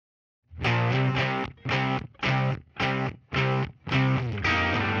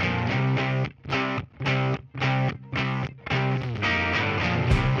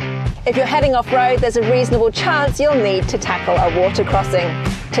If you're heading off-road, there's a reasonable chance you'll need to tackle a water crossing.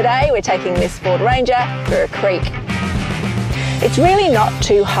 Today we're taking this Ford Ranger through a creek. It's really not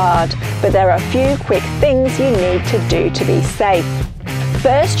too hard, but there are a few quick things you need to do to be safe.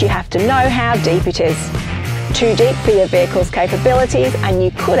 First, you have to know how deep it is. Too deep for your vehicle's capabilities and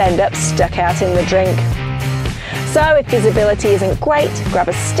you could end up stuck out in the drink. So if visibility isn't great, grab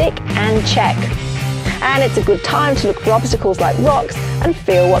a stick and check. And it's a good time to look for obstacles like rocks and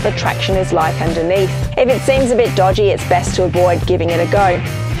feel what the traction is like underneath. If it seems a bit dodgy, it's best to avoid giving it a go.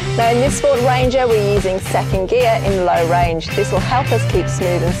 Now in this Ford Ranger we're using second gear in low range. This will help us keep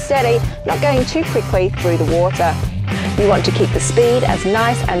smooth and steady, not going too quickly through the water. You want to keep the speed as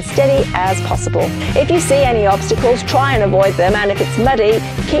nice and steady as possible. If you see any obstacles, try and avoid them, and if it's muddy,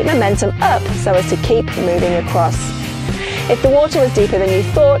 keep momentum up so as to keep moving across. If the water was deeper than you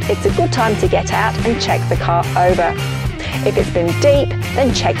thought, it's a good time to get out and check the car over. If it's been deep,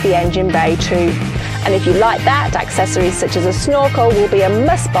 then check the engine bay too. And if you like that, accessories such as a snorkel will be a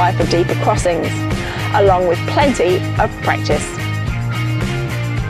must-buy for deeper crossings, along with plenty of practice.